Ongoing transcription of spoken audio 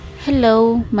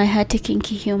Hello, my hearty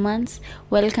kinky humans.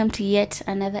 Welcome to yet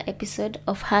another episode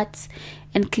of Hearts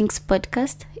and Kinks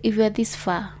podcast. If you are this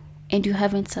far and you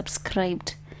haven't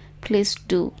subscribed, please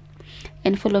do.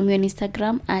 And follow me on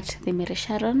Instagram at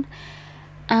 @themirasharon.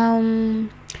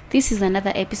 This is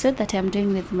another episode that I'm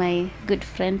doing with my good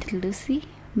friend Lucy,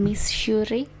 Miss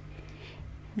Ciuri.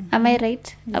 Am I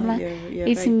right? You're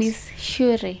it's right. Miss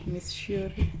Ciuri. Miss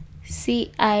Ciuri.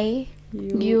 CIURI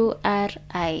Yeah.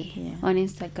 on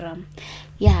Instagram.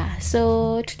 Yeah,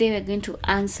 so today we're going to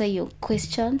answer your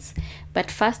questions,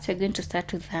 but first we're going to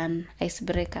start with an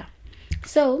icebreaker.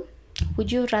 So,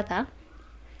 would you rather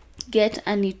get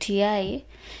an UTI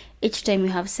each time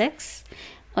you have sex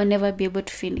or never be able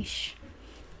to finish?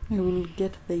 I will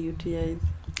get the UTIs.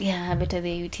 Yeah, better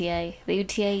the UTI. The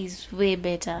UTI is way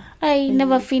better.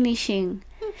 Never finishing.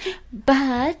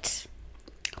 But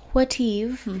what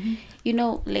if,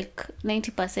 like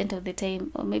 90% of the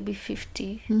time, or maybe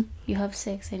 50, you have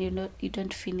sex and you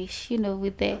don't finish,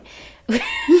 with the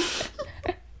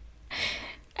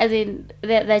as in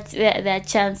there are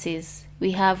chances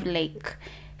we have like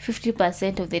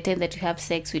 50% of the time that we have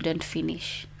sex we don't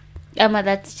finish.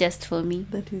 That's just for me.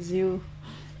 That is you.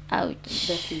 Ouch.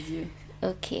 That is you.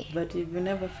 Okay. But if you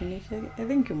never finish, I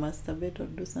think you masturbate or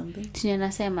do something. Ndio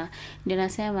nasema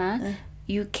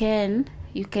you can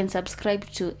subscribe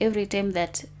to every time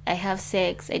that I have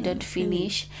sex I don't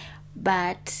finish,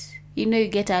 but you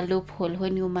get a loophole.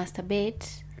 When you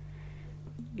masturbate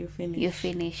You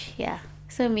finish. Yeah,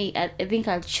 so me, I think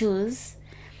I'll choose,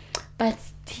 but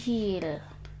still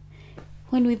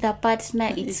when with a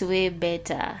partner it's way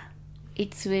better.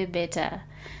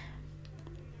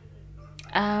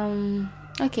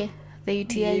 Okay, the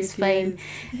UTI is fine.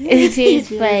 UTI is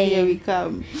fine. Here we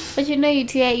come. But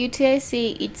UTI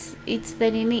say it's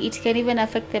the nini. It can even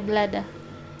affect the bladder.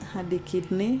 Had the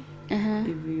kidney. Uh-huh.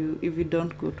 If you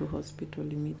don't go to hospital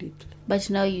immediately. But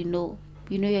now you know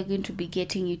you're going to be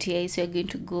getting UTI, so you're going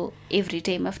to go every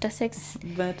time after sex.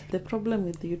 But the problem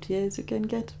with UTI is you can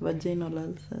get vaginal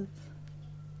ulcers.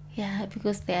 Yeah,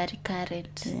 because they are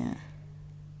recurrent. Yeah.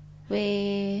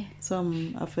 So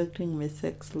I'm affecting my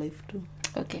sex life too.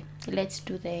 Okay, let's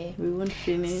do the We won't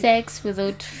finish. sex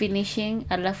without finishing.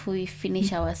 Alafu we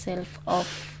finish ourselves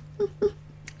off.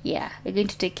 Yeah, we're going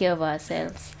to take care of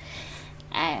ourselves.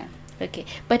 Okay,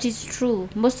 but it's true.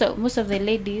 Most of the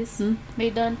ladies, they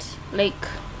don't like.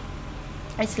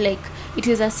 It's like it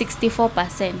is a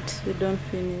 64%. They don't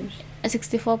finish. A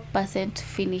 64%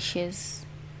 finishes.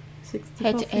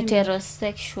 64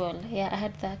 Heterosexual. Yeah, I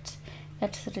had that.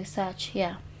 That's research.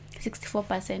 Yeah,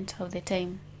 64% of the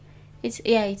time. It's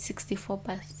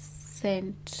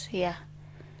 64%. Yeah.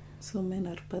 So men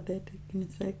are pathetic in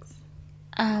sex.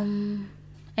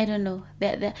 I don't know.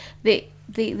 They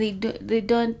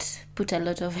don't put a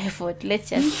lot of effort. Let's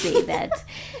just say that.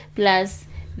 Plus,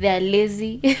 they are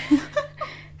lazy.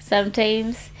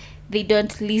 Sometimes they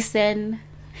don't listen.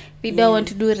 They don't want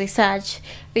to do research.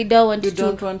 They don't want to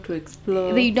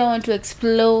explore. They don't want to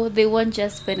explore. They want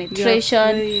just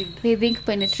penetration. They think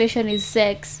penetration is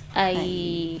sex.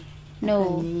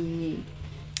 No.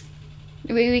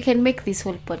 We can make this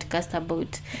whole podcast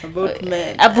about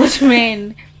men. About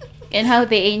men and how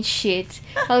they ain't shit,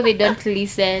 how they don't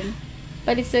listen.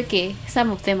 But it's okay.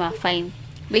 Some of them are fine.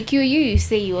 Like you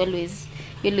say you always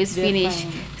finish.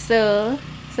 Fine. So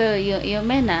your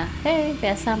men are,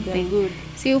 they're something. They're good.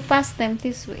 So you pass them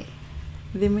this way.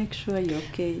 They make sure you're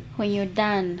okay. When you're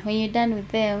done with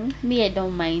them, me, I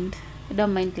don't mind. We'll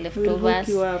Leftovers. hook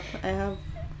you up. I have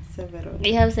several.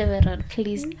 We have several.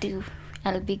 Please do.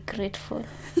 I'll be grateful.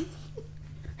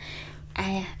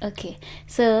 Okay.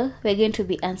 So we're going to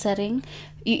be answering.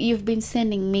 You've been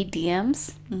sending me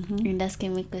DMs and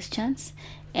asking me questions,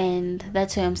 and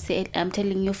that's why I'm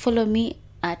telling you, follow me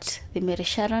at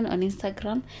 @themirasharon on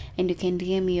Instagram, and you can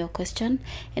DM me your question,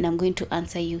 and I'm going to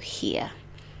answer you here.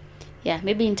 Yeah,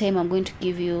 maybe in time I'm going to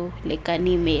give you like an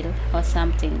email or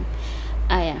something.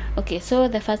 Okay, so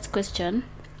the first question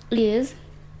is,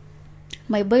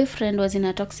 my boyfriend was in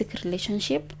a toxic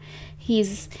relationship. He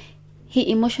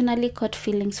emotionally caught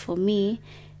feelings for me,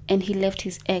 and he left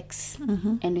his ex,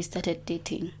 and we started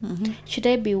dating. Should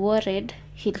I be worried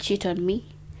he'll cheat on me?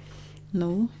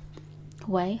 No.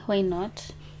 Why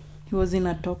not? He was in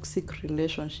a toxic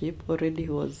relationship. Already he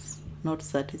was not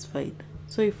satisfied.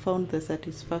 So he found the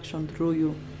satisfaction through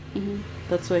you.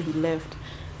 That's why he left.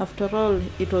 After all,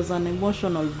 it was an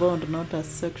emotional bond, not a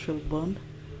sexual bond.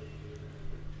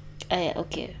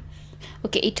 Okay,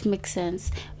 it makes sense.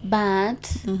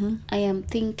 But I am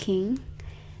thinking,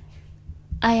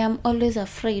 I am always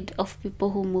afraid of people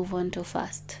who move on too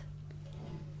fast.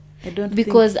 I don't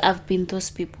because I've been those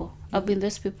people. I've been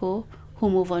those people who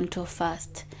move on too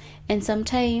fast, and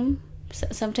sometimes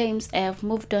I have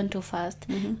moved on too fast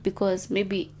because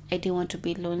maybe I didn't want to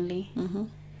be lonely.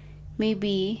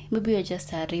 Maybe you're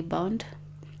just a rebound,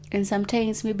 and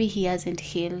sometimes maybe he hasn't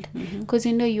healed, because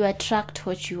you attract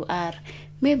what you are.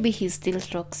 Maybe he's still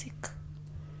toxic.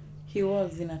 He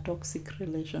was in a toxic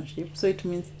relationship, so it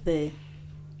means the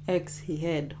ex he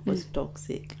had was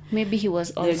toxic. Maybe he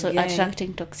was also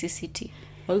attracting toxicity.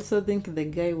 Also think the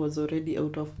guy was already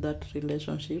out of that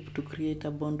relationship to create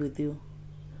a bond with you,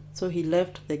 so he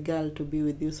left the girl to be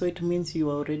with you, so it means you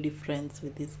are already friends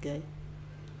with this guy.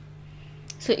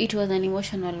 So it was an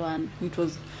emotional one.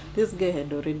 This guy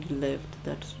had already left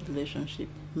that relationship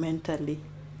mentally.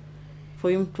 For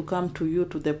him to come to you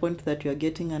to the point that you are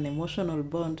getting an emotional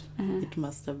bond, it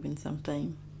must have been some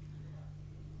time.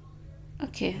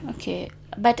 Okay.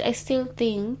 But I still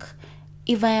think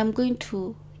if I am going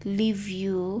to leave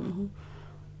you,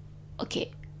 okay,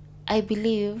 I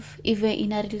believe if you're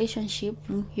in a relationship,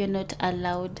 you're not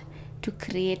allowed to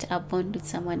create a bond with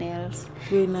someone else.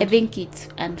 I think it's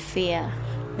unfair.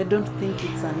 I don't think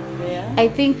it's unfair. I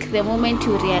think the moment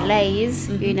you realize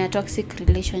you're in a toxic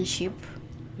relationship,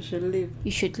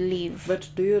 you should leave. But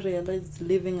do you realize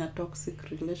living a toxic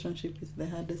relationship is the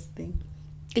hardest thing?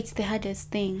 It's the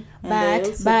hardest thing.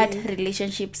 And but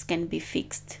relationships can be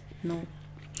fixed. No.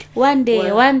 One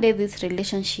day this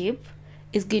relationship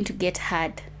is going to get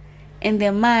hard, and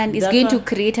the man is going to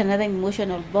create another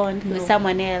emotional bond with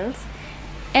someone else,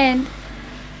 and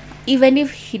even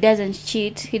if he doesn't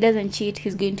cheat,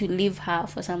 he's going to leave her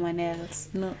for someone else.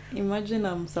 No, imagine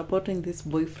I'm supporting this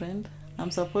boyfriend,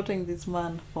 I'm supporting this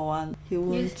man for one. He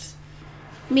won't. Yes.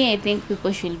 Me, I think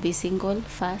people should be single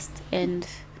first and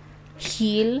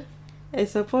heal. I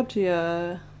support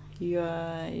your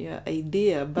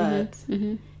idea, but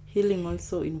healing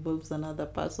also involves another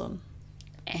person.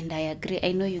 And I agree.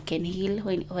 I know you can heal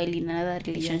while in another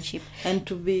relationship. Yes. And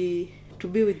to be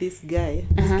with this guy,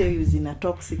 this guy was in a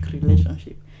toxic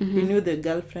relationship. He knew the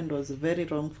girlfriend was very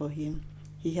wrong for him.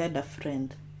 He had a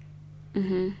friend.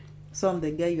 So I'm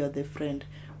the guy, you are the friend.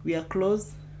 We are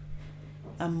close.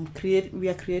 We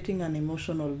are creating an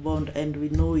emotional bond, and we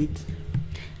know it.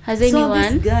 Has anyone? So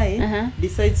this guy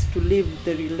decides to leave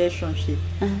the relationship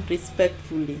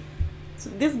respectfully. So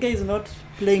this guy is not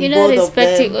playing both of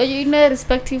them.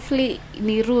 Respectively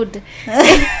ni rude.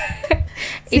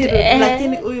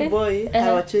 Lakini huyu boy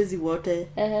hawachezi wote.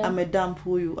 Amedump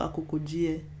huyu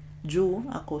akukujie juu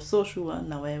ako so sure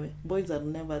na wewe. Boys are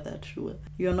never that sure.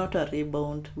 You're not a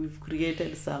rebound. We've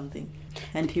created something,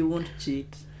 and he won't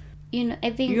cheat.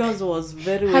 I think yours was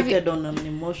very weighted on an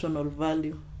emotional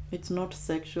value. It's not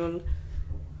sexual.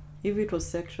 If it was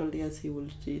sexual, yes, he will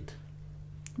cheat.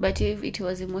 But if it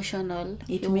was emotional,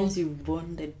 it means you've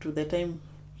bonded to the time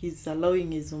he's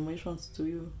allowing his emotions to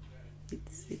you.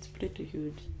 It's pretty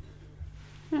huge.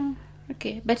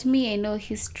 Okay, but me, I know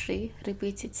history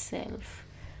repeats itself.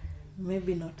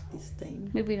 Maybe not this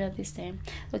time.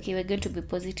 Okay, we're going to be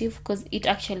positive because it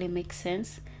actually makes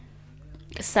sense.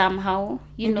 Somehow,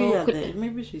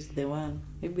 maybe she's the one.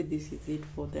 Maybe this is it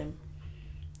for them.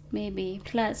 Maybe.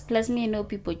 Plus me, I know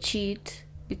people cheat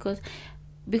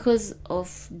because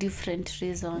of different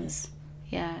reasons.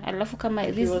 Yes. Yeah. Alafu kama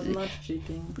he was not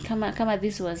cheating. Kama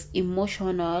this was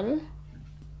emotional.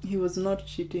 He was not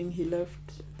cheating. He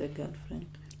left the girlfriend.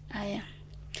 Yeah.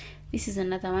 This is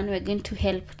another one. We're going to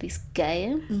help this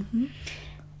guy.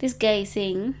 This guy is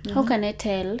saying, how can I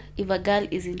tell if a girl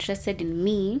is interested in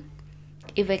me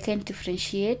if I can't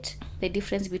differentiate the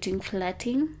difference between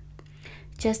flirting,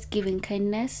 just giving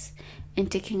kindness,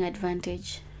 and taking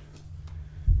advantage?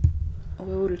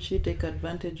 Why would she take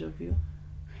advantage of you?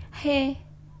 Hey,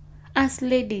 us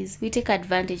ladies, we take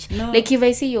advantage. No. Like if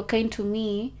I say you're kind to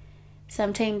me,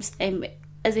 sometimes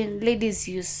ladies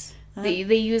use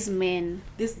they use men.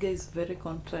 This guy is very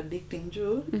contradicting.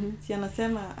 Joe, si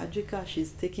anasema ajuka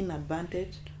she's taking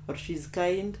advantage or she's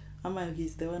kind, ama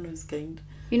he's the one who's kind.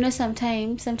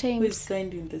 Sometimes who is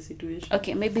kind in the situation?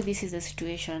 Okay, maybe this is the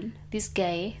situation. This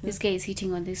guy is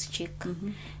hitting on this chick.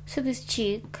 So this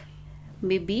chick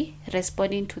maybe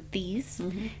responding to these,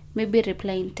 maybe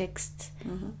replying texts,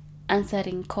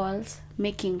 answering calls,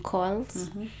 making calls,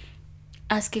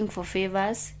 asking for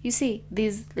favors. You see,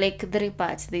 there's like 3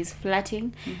 parts. There's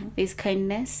flirting, there's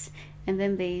kindness, and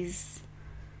then there's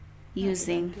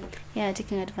using. Yeah,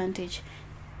 taking advantage.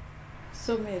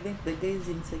 So I think the guy is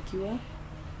insecure.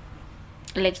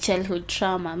 Like childhood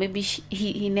trauma. Maybe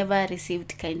he never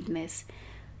received kindness.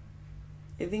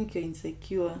 I think you're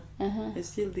insecure. I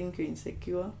still think you're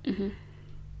insecure.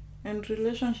 And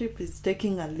relationship is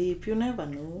taking a leap. You never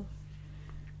know.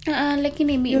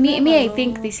 Lakini You me, never I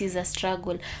think know. this is a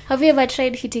struggle. Have you ever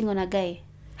tried hitting on a guy?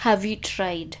 Have you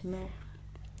tried? No.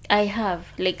 I have.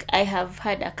 Like, I have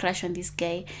had a crush on this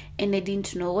guy and I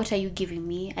didn't know. What are you giving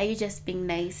me? Are you just being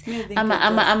nice? Me, I think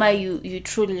Ama you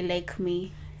truly like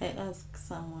me? I ask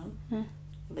someone,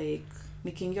 like,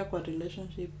 nikiingia kwa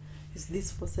relationship, is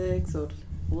this for sex or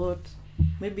what?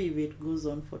 Maybe if it goes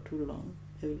on for too long,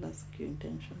 I will ask your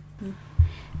intention.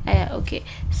 Okay.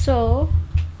 So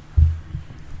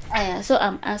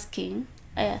I'm asking,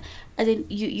 as in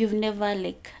you've never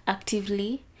like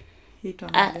actively Hit on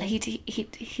a guy?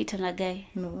 hit on a guy.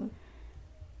 No.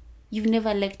 You've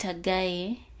never liked a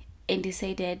guy and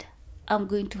decided, I'm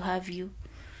going to have you.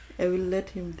 I will let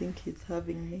him think he's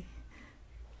having me.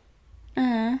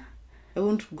 Uh, I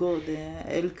won't go there.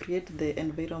 I'll create the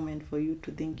environment for you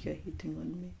to think you're hitting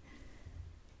on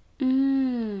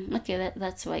me. Okay,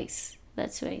 that's wise.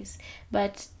 That's wise.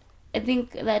 But I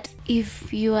think that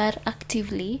if you are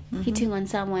actively hitting on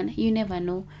someone, you never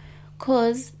know.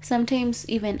 Because sometimes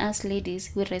even us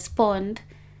ladies, we respond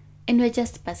and we're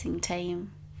just passing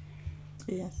time.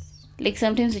 Yes. Like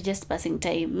sometimes we're just passing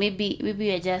time. Maybe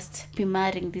we're just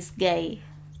marrying this guy.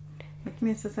 Like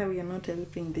me, Sasa, we are not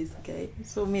helping this guy.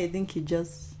 So me, I think he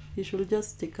should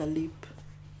just take a leap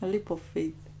of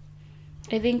faith.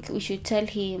 I think we should tell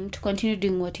him to continue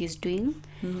doing what he's doing.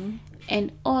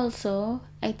 And also,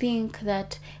 I think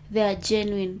that they are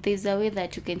genuine. There's a way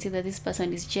that you can see that this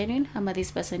person is genuine ama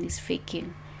this person is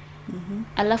faking.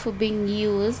 Alafu being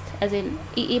used as in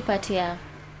part here,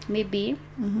 maybe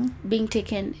being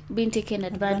taken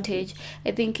advantage.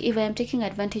 I think if I am taking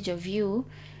advantage of you,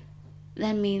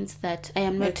 that means that I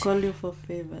am not. I call you for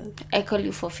favors. I call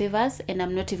you for favors, and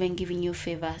I'm not even giving you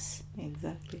favors.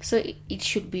 Exactly. So it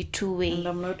should be two-way. And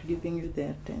I'm not giving you the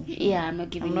attention. Yeah, I'm not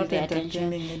giving you the attention. I'm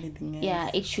not entertaining anything else. Yeah,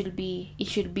 it should be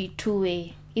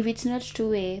two-way. If it's not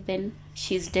two-way, then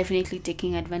she's definitely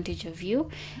taking advantage of you.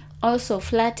 Also,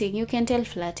 flirting. You can tell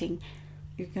flirting.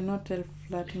 You cannot tell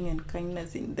flirting and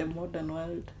kindness in the modern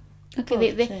world.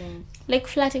 Okay, they like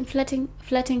flirting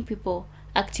people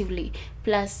actively,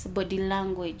 plus body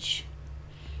language.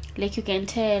 Like you can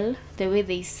tell the way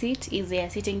they sit, if they are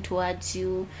sitting towards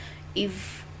you,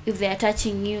 if they are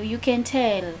touching you, you can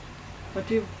tell. But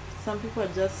if some people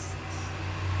are just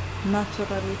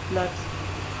naturally flat.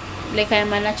 Like I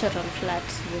am a natural flat.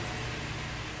 Yes.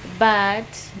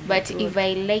 But if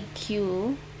I like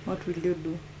you, what will you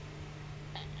do?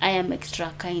 I am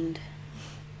extra kind.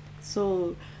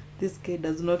 So this guy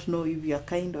does not know if you are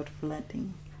kind or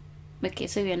flirting. Okay,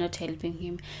 so we are not helping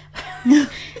him.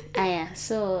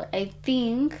 So I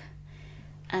think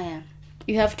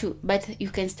you have to, but you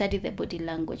can study the body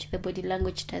language. The body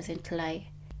language doesn't lie.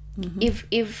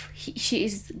 If she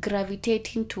is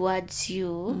gravitating towards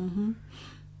you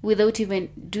without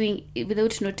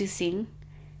noticing,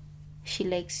 she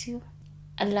likes you.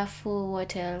 Alafu,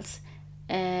 what else?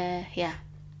 And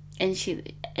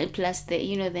plus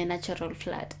the natural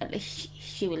flirt.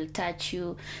 She will touch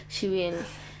you. She will.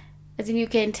 I think you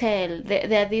can tell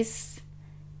there are these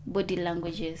body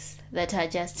languages that are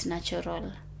just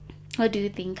natural. What do you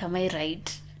think? Am I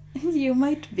right? You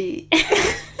might be.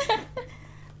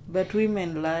 But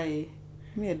women lie.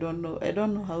 Me, I don't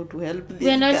know how to help this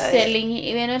We're not guy.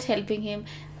 We're not helping him.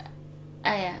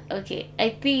 Okay. I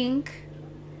think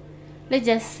let's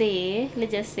just say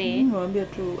Mwambia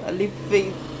tu a leap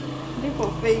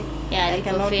of faith. Yeah, I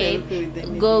cannot help you with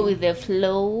anything. Go with the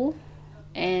flow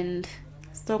and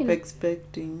stop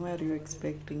expecting. Why are you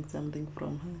expecting something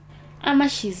from her? Ama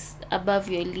she's above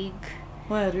your league.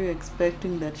 Why are you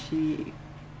expecting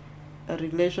a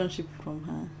relationship from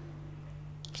her?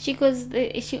 Because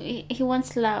he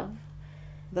wants love.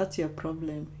 That's your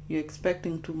problem. You're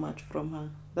expecting too much from her.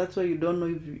 That's why you don't know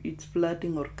if it's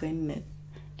flirting or kindness.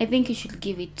 I think you should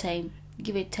give it time.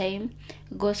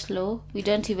 Go slow. We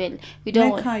don't Make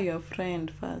her your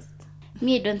friend first.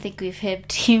 Me, I don't think we've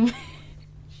helped him.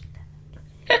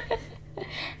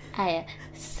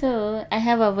 So I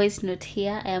have a voice note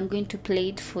here. I am going to play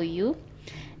it for you,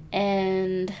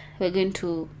 and we're going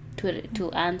to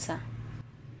answer.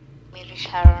 Mary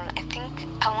Sharon, I think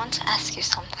I want to ask you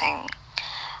something.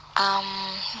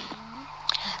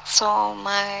 So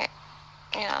my,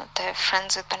 the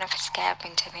friends with benefits guy I've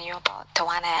been telling you about, the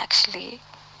one I actually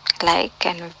like,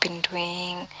 and we've been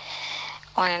doing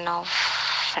on and off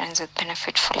friends with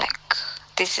benefit for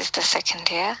this is the second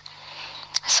year.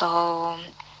 So,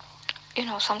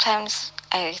 sometimes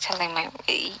I tell them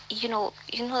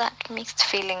that mixed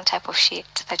feeling type of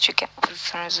shit that you get with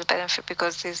friends with benefit,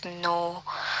 because there's no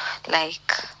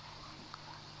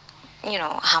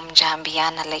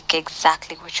hamjambiana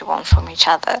exactly what you want from each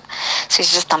other. So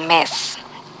it's just a mess.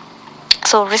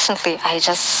 So recently I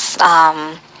just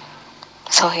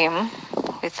saw him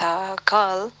with a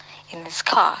girl in his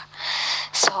car.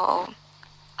 So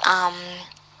I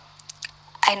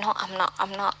know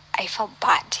I felt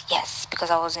bad, yes, because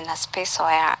I was in a space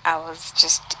where I was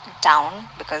just down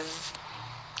because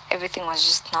everything was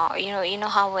just not, you know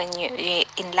how when you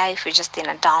in life you're just in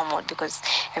a down mode because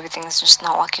everything is just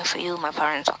not working for you. My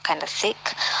parents were kind of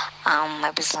sick,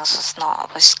 my business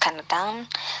was kind of down,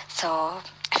 so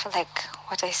I feel like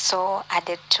what I saw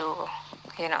added to,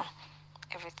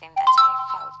 everything that I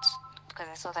felt, because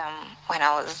I saw them when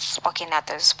I was walking at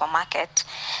the supermarket.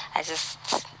 I just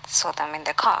saw them in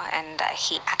the car, and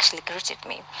he actually greeted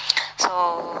me.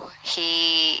 So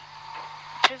he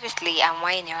previously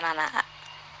ameniambia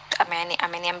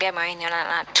ameniona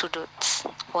na two dudes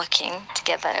working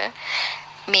together,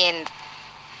 me and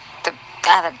the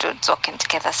other dudes working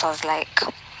together. So I was like,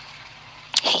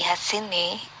 he has seen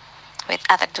me with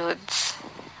other dudes,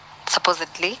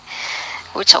 supposedly,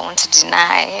 which I want to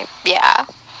deny. Yeah.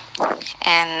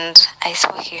 And I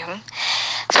saw him,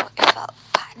 so it felt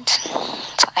bad.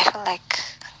 So I feel like,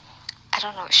 I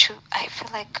don't know, I feel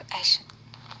like I should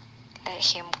let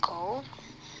him go,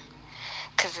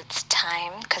 because it's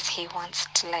time, because he wants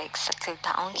to like settle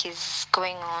down. He's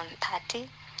going on 30,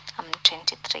 I'm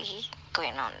 23,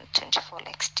 going on 24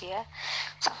 next year.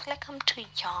 So I feel like I'm too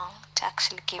young to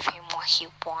actually give him what he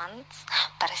wants,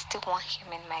 but I still want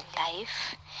him in my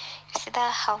life. You see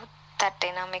that how that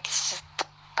dynamic is just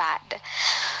bad.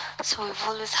 So we've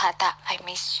always had that I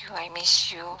miss you,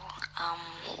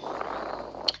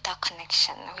 that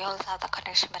connection. We always have that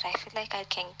connection, but I feel like I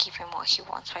can give him what he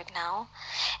wants right now,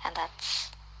 and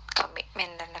that's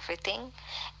commitment and everything,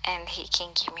 and he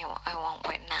can give me what I want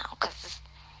right now, because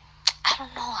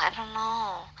I don't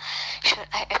know. Should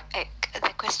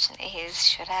the question is,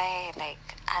 should I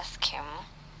like ask him,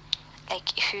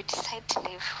 like, if you decide to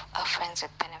leave a friends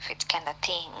with benefits kind of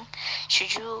thing,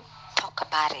 should you talk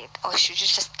about it, or should you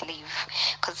just leave?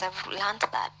 Because I've learned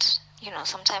that,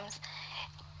 sometimes,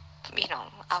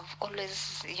 I've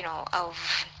always,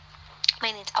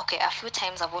 a few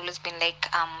times I've always been like,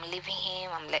 I'm leaving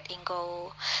him, I'm letting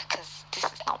go, because this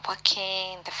is not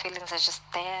working, the feelings are just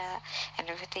there and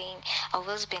everything. I've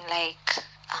always been like,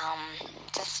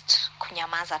 just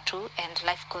kunyamaza too, and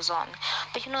life goes on.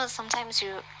 But sometimes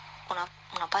you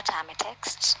unapata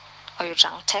text, or you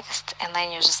drunk text, and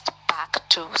then you're just back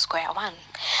to square one.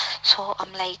 So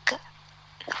I'm like,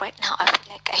 right now I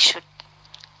feel like I should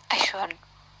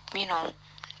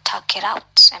talk it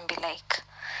out and be like,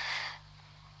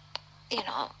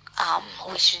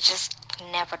 we should just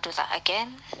never do that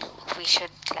again. We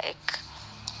should like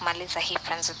maliza hii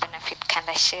friends with benefit kind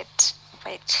of shit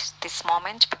right this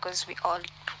moment, because we all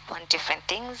want different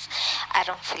things. I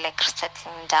don't feel like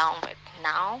settling down right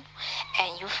now,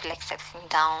 and you feel like settling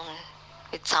down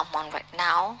with someone right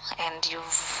now, and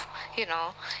you're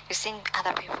seeing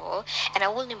other people, and I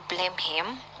wouldn't blame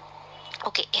him.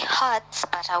 Okay, it hurts,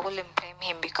 but I wouldn't blame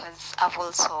him, because I'm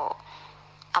also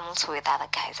with other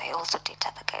guys. I also date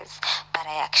other guys, but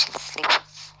I actually sleep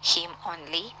with him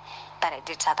only. But I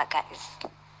date other guys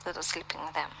that was sleeping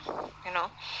with them,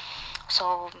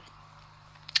 So,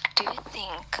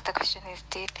 the question is,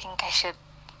 do you think I should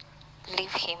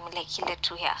leave him like ile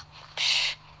tu ya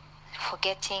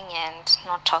forgetting and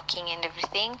not talking and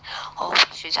everything, or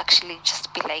we should actually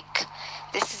just be like,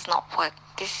 this is not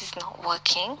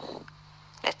working,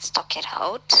 let's talk it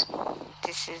out.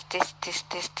 This is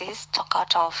this. Talk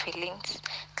out our feelings,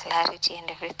 clarity and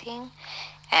everything,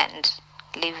 and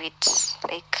leave it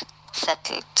like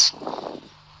settled.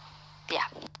 Yeah.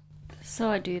 So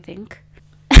what do you think?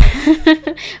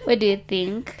 What do you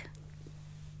think?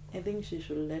 I think she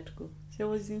should let go. She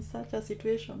was in such a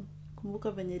situation.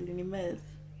 Kumbuka venye ilinimess.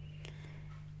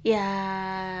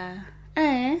 Yeah.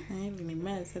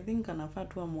 Ilinimess. I think anafaa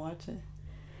tu amwache.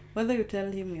 Whether you tell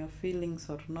him your feelings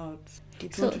or not,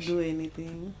 it won't do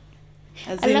anything.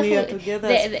 As in, you are together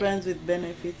as friends with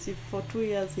benefits. If for 2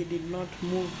 years he did not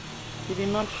move, he did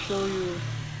not show you.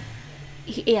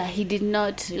 He did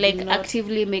not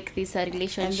actively make this a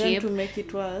relationship. And then to make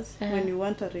it worse, when you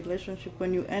want a relationship,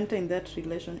 when you enter in that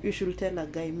relationship, you should tell a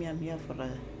guy, me, I'm here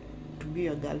to be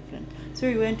your girlfriend. So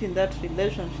you went in that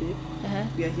relationship,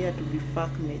 we are here to be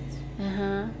fuck mates.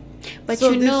 But so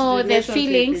the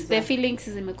feelings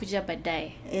zimekuja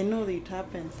baadaye. I know it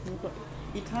happens,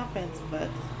 but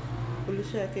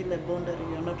ulishaweka ile boundary,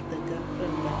 you're not the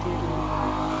girlfriend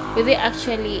material. But they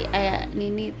actually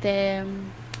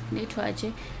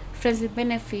friends with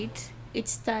benefit, it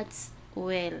starts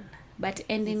well, but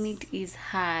ending it is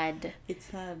hard. It's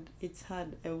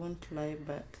hard, I won't lie,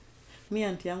 but Me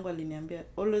auntie yangu aliniambia,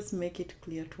 always make it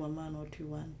clear to a man what you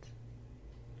want.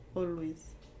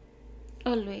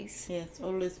 Always. Yes,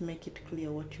 always make it clear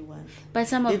what you want. But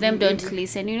some of them don't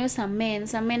listen. You know, some men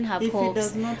have if hopes. He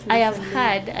does not listen, I have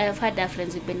had a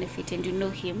friends with benefit, and you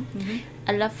know him.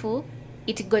 Alafu,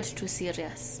 it got too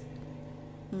serious.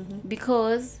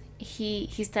 Because he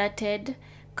started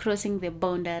crossing the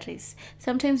boundaries.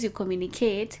 Sometimes you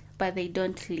communicate, but they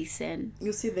don't listen.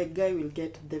 You see, the guy will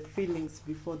get the feelings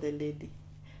before the lady.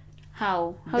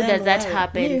 How does that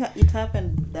happen? It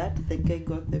happened that the guy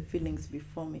got the feelings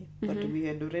before me, but we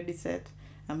had already said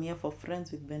I'm here for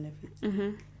friends with benefits.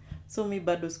 So me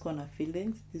bado sikuwa na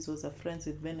feelings. This was a friends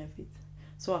with benefits.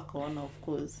 So akaona, of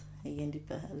course, haiendi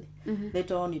pahali.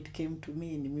 Later on it came to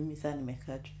me, ni mimi sana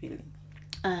nimecatch feelings.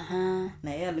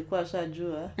 Na yeye alikuwa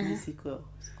ashajua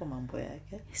siko mambo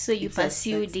yake. So you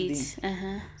pursued it.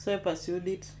 So I pursued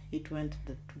it. It went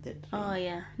to the dream. Oh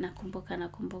yeah,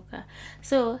 nakumbuka.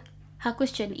 So her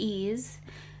question is,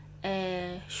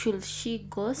 should she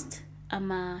ghost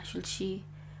ama should she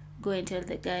go and tell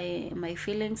the guy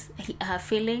her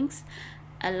feelings,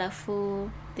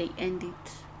 alafu they end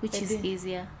it, which is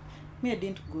easier? Me, I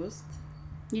didn't ghost.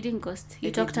 You didn't ghost? You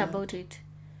talked about it?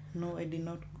 No, I did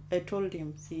not. I told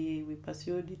him, see, we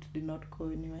pursued it, did not go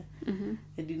anywhere.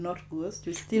 I did not ghost.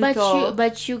 We still talk.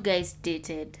 But you guys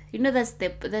dated. You know, that's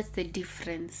the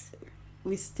difference.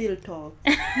 We still talk.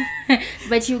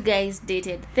 But you guys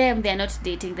dated. Them, they're not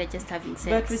dating, they're just having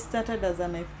sex. But we started as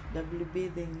an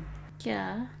FWB thing.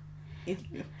 Yeah.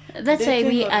 That's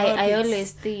why I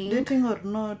always think, dating or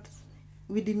not,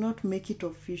 we did not make it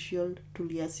official.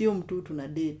 Tuliassume tu tuna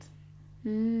date.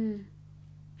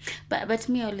 But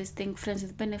me, I always think friends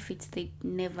with benefits, they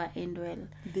never end well.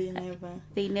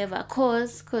 They never.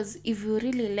 Cause if you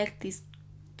really like this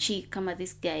chick, or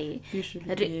this guy,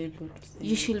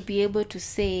 you should be able to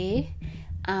say,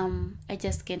 I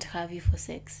just can't have you for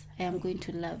sex. I am going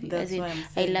to love you. That's why I'm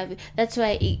saying. I love you. That's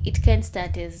why it can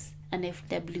start as an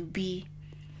FWB.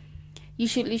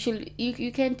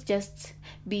 You can't just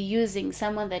be using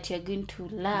someone that you're going to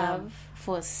love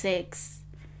for sex.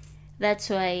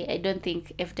 That's why I don't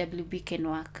think FWB can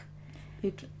work.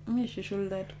 She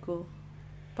should let go.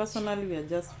 Personally, we are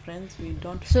just friends. We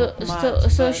don't talk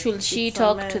much. So should she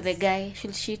talk to the guy?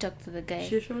 Should she talk to the guy?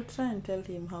 She should try and tell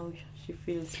him how she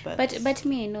feels. But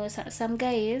me, you know, some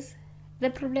guys,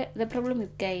 the problem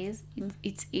with guys,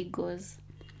 it's egos.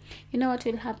 You know what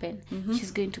will happen? She's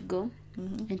going to go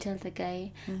and tell the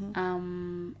guy,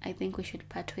 I think we should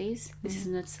part ways. This is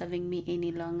not serving me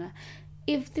any longer.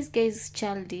 If this guy is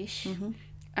childish,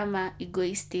 ama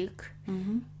egoistic,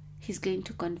 he's going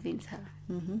to convince her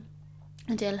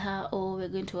and tell her, oh, we're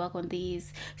going to work on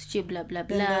this, blah blah blah.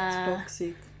 Then that's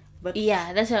toxic. But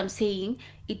yeah, that's what I'm saying.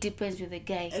 It depends with the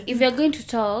guy. If you're going to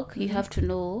talk, you have to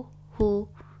know who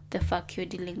the fuck you're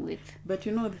dealing with. But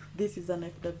you know, this is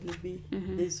an FWB.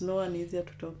 There's no one easier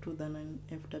to talk to than an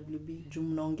FWB.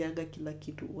 Mnaongeaga kila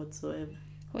kitu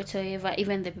whatsoever,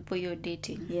 even the people you're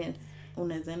dating. Yes.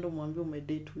 Unaweza enda umwambie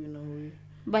umedate huyu na huyu.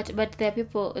 But there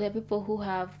are people who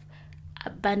have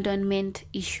abandonment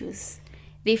issues.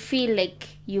 They feel like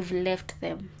you've left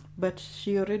them. But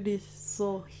she already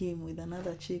saw him with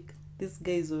another chick. This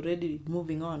guy is already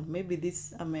moving on. Maybe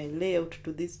this may lay out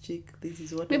to this chick. This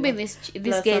is what. Maybe this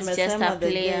guy is just a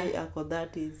player.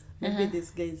 Maybe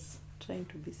this guy is trying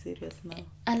to be serious now.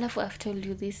 Alafu, I've told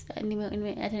you this. Hata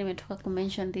nimetoka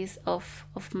mention this of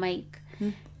Mike.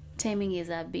 Timing is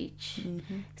a bitch.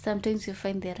 Sometimes you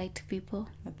find the right people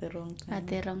at the wrong time. At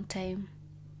the wrong time.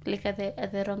 Like at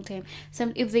the wrong time.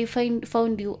 If they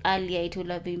found you earlier, it would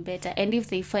have been better. And if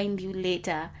they find you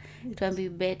later, it will be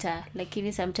better. Like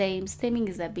even sometimes timing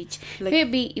is a bitch. Like,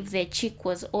 maybe if the chick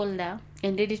was older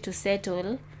and ready to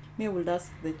settle, me would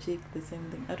ask the chick the same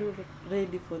thing. Are you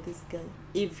ready for this guy?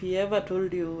 If he ever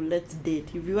told you let's date,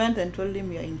 if you went and told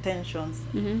him your intentions,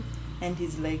 and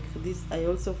he's like this, I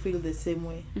also feel the same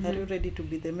way. Are you ready to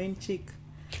be the main chick?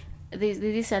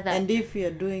 This other. And if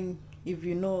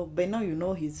you know by now, you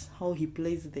know how he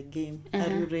plays the game. Are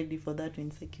you ready for that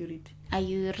insecurity? Are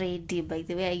you ready? By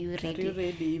the way, are you ready? Are you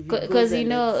ready? Because you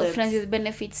know, friends with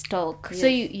benefits talk. Yes. So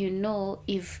you know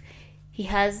if he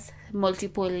has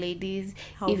multiple ladies,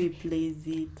 how he plays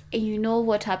it, and you know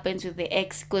what happens with the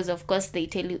ex, because of course they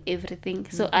tell you everything.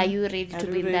 So are you ready to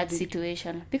be in that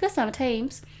situation? Because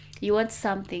sometimes you want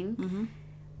something,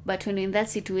 but when in that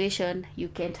situation you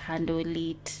can't handle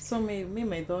it. So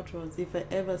my thought was, if I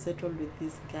ever settled with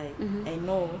this guy, I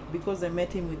know, because I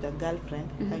met him with a girlfriend,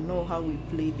 I know how we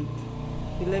played it.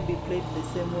 Will I be played the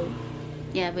same way?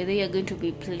 Yeah, but they are going to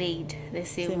be played the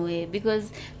same Same way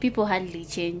because people hardly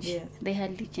change. Yes. They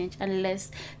hardly change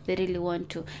unless they really want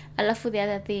to. Alafu the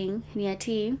other thing ni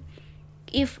ati,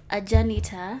 if a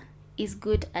janitor is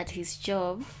good at his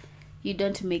job, you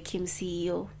don't make him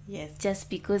CEO. Yes. Just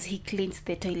because he cleans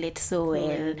the toilet so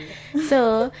well.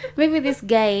 So maybe this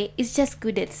guy is just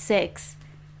good at sex,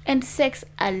 and sex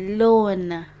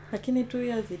alone. Lakini 2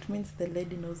 years, it means the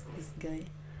lady knows this guy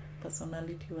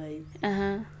personality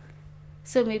wise.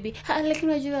 So maybe like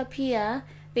unajua pia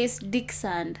there's dick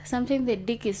sand. Sometimes the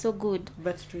dick is so good.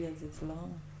 But 2 years is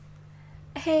long.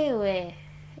 Hey, we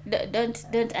don't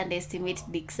underestimate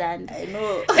dick sand. I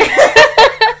know.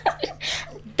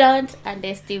 Don't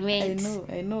underestimate.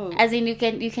 I know. As in, you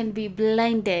can be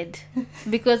blinded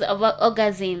because of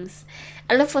orgasms.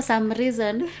 And for some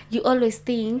reason, you always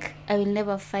think, I will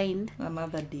never find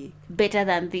Another dick better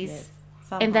than this. Yes.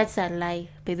 And that's a lie.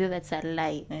 By the way, that's a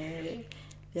lie.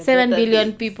 7 better billion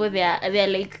dicks. people, they are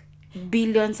like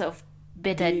billions of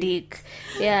better dick.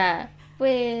 Yeah.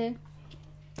 Well,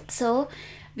 so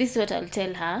this is what I'll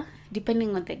tell her.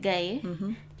 Depending on the guy,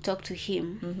 talk to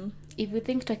him. If you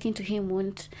think talking to him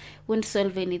won't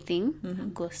solve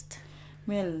anything, ghost.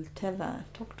 Me, I'll tell her,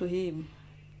 talk to him,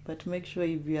 but make sure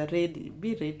if you are ready,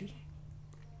 be ready.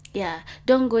 Yeah,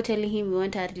 don't go telling him you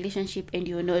want a relationship and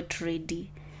you're not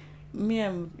ready. Me,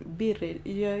 be ready.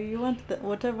 You want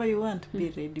whatever you want, be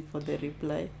ready for the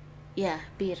reply. Yeah,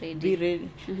 be ready. Be ready.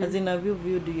 As in, have you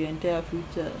viewed your entire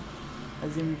future?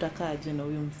 As in, mtakaje na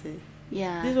huyo msee.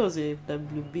 Yeah. This was your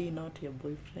FWB, not your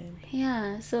boyfriend.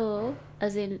 Yeah, so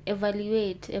as in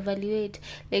evaluate.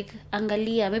 Like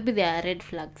angalia, maybe there are red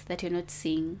flags that you're not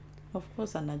seeing. Of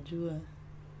course anajua.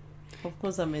 Of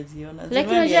course ameziona. Like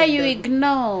unajua you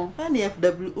ignore. Ni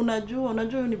FW,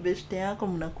 unajua ni beshte yako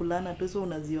mnakulana tu, so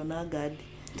unaziona gadi.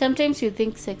 Sometimes you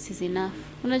think sex is enough.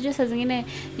 Unajua saa zingine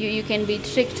you can be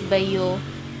tricked by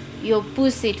your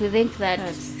pussy to think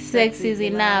that sex is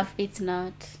enough. It's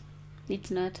not.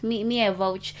 Me I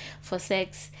vouch for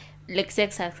sex. Like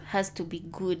sex has to be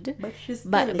good. But she's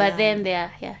still but young. Then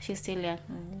she's still young.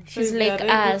 She's So like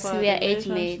us, we are age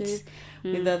mates.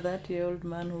 With a 30-year-old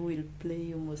man who will play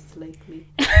you most likely.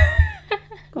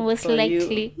 Most for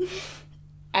likely. You.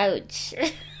 Ouch.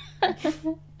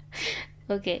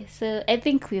 Okay, so I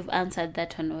think we've answered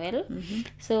that one well.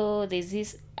 So there's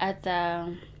this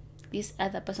other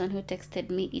person who texted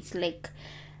me. It's like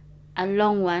a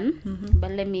long one,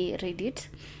 but let me read it.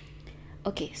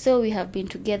 Okay, so we have been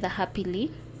together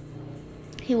happily.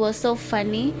 He was so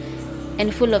funny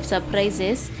and full of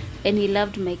surprises, and he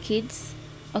loved my kids.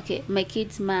 Okay, my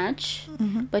kids much,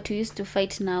 but we used to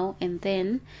fight now and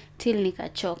then till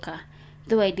nikachoka,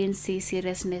 though I didn't see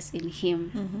seriousness in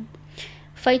him.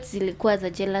 Fights zilikuwa za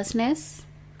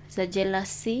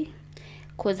jealousy,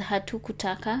 cause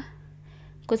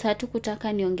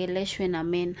hatukutaka niongeleshwe na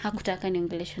men. Hakutaka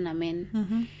niongeleshwe na men.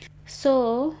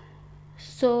 So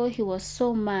he was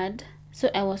so mad. So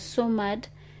I was so mad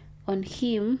on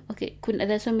him. Okay,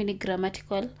 there's so many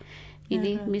grammatical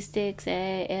mistakes,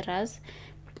 errors.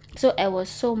 So I was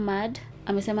so mad,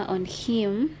 amesema, on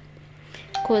him,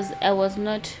 cause I was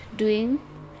not doing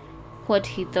what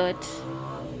he thought.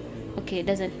 Okay, it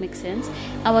doesn't make sense.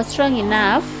 I was strong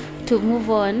enough to move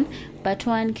on, but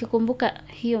one kikumbuka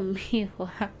hiyo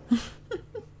miwa.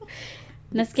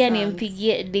 Nasikia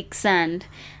nimpigie Dick Sand.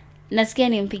 Nasikia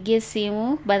nimpigie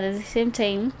simu, but at the same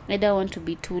time I don't want to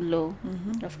be too low.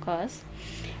 Of course.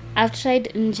 I've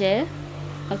tried nje.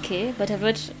 Okay, but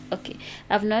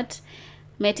I've not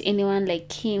met anyone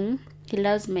like him. He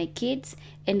loves my kids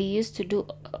and he used to do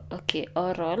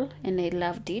oral and I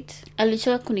loved it.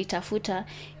 Alichoka kunitafuta.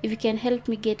 If you can help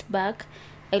me get back,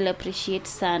 I'll appreciate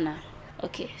sana.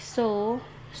 Okay, so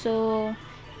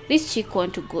this chick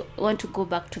want to go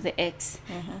back to the ex.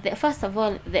 First of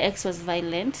all, the ex was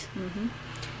violent.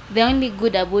 The only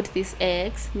good about this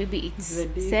ex, maybe it's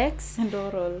sex and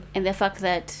oral, and the fact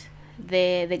that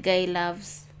the guy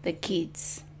loves the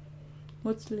kids.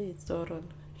 Mostly it's oral.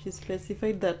 She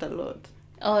specified that a lot.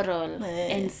 Oral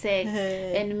and sex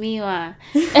and miwa.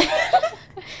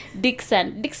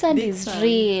 Dixon is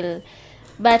real.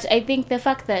 But I think the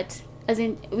fact that, as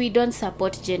in, we don't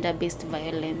support gender-based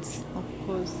violence. Of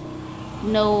course.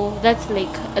 No, that's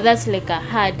like a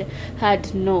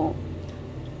hard no.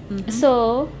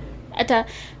 So,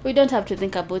 we don't have to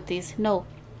think about this. No.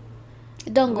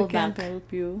 Don't go back. We can't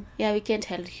help you. Yeah, we can't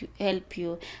help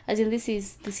you. As in, this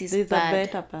is There's bad. a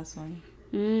better person.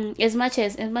 As much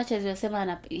as you're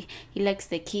saying he likes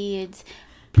the kids,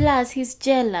 plus he's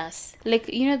jealous. Like,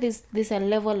 there's a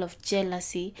level of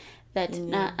jealousy that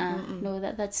no,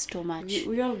 that's too much.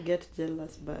 We all get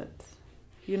jealous, but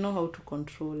you know how to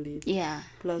control it. Yeah.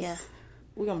 Plus Yeah.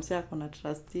 huyo msee ako na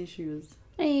trust issues.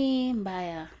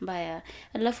 Mbaya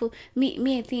alafu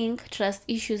me I think trust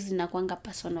issues zinakwanga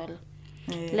personal.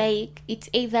 Like it's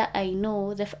either I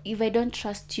know if I don't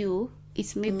trust you,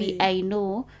 it's maybe I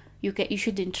know you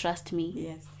shouldn't trust me.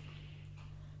 Yes.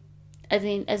 As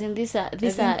in these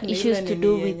are issues to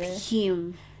do with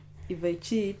him. If I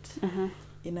cheat,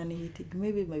 inanihitig,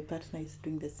 maybe my partner is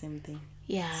doing the same thing.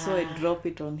 Yeah. So I drop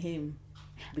it on him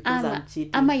because I'm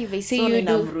cheating. Ama if I say so you do.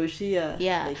 Ninamrushia,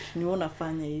 like ni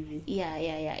unafanya hivi.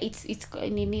 Yeah. It's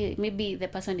maybe the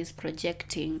person is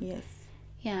projecting. Yes.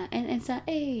 Yeah, and so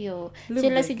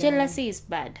jealousy is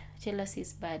bad. Jealousy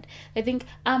is bad. I think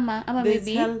ama there's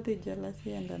maybe healthy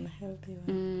jealousy and unhealthy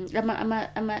one.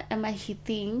 Ama he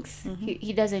thinks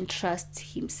he doesn't trust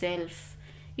himself.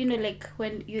 You know, like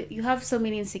when you have so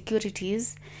many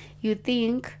insecurities, you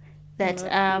think that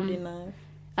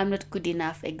I'm not good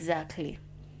enough. Exactly.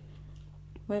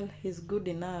 Well, he's good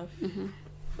enough,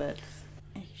 but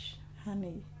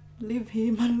honey, leave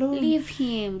him alone. Leave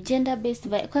him. Gender-based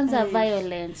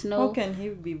violence. No. How can he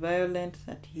be violent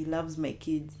that he loves my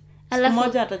kids? Siku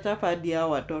moja atachapa hadi hao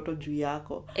watoto juu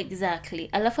yako. Exactly.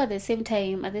 Alafu at the same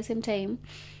time,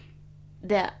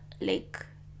 they're like,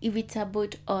 if it's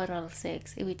about oral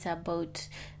sex, if it's about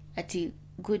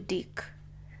good dick,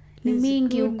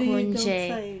 mingi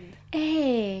ukonje.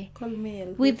 Call me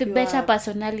with better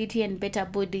personality and better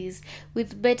bodies,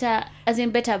 with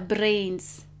better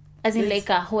brains. As in like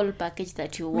a whole package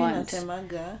that you want.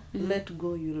 Natemaga, let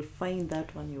go, you'll find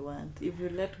that one you want. If you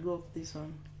let go of this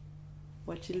one,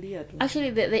 wachilia tu. Actually,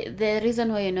 the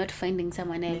reason why you're not finding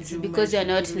someone else is because you're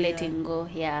not letting go.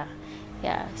 Yeah.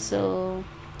 So,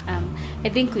 I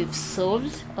think we've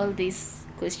solved all these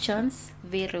questions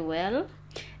very well,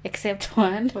 except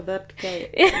one. For that guy,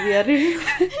 we are really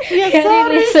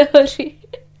sorry.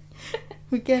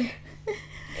 We can.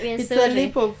 It's a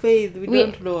leap of faith. We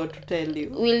don't know what to tell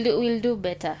you. We'll do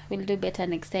better. We'll do better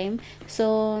next time.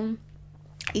 So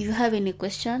if you have any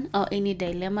question or any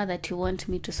dilemma that you want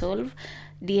me to solve,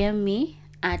 DM me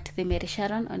at the Mary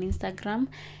Sharon on Instagram,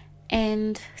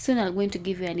 and soon I'm going to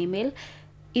give you an email.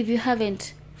 If you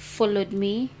haven't followed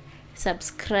me,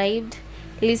 subscribed,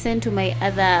 listen to my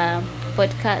other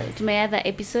podcast, to my other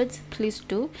episodes, please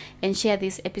do, and share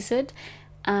this episode.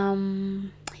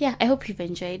 I hope you've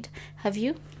enjoyed. Have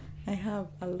you? I have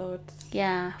a lot.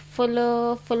 Yeah,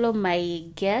 follow my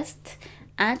guest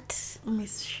at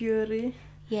Miss Ciuri.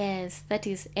 Yes, that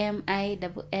is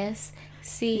MISSCIURI.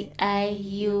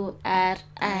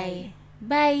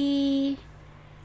 Bye.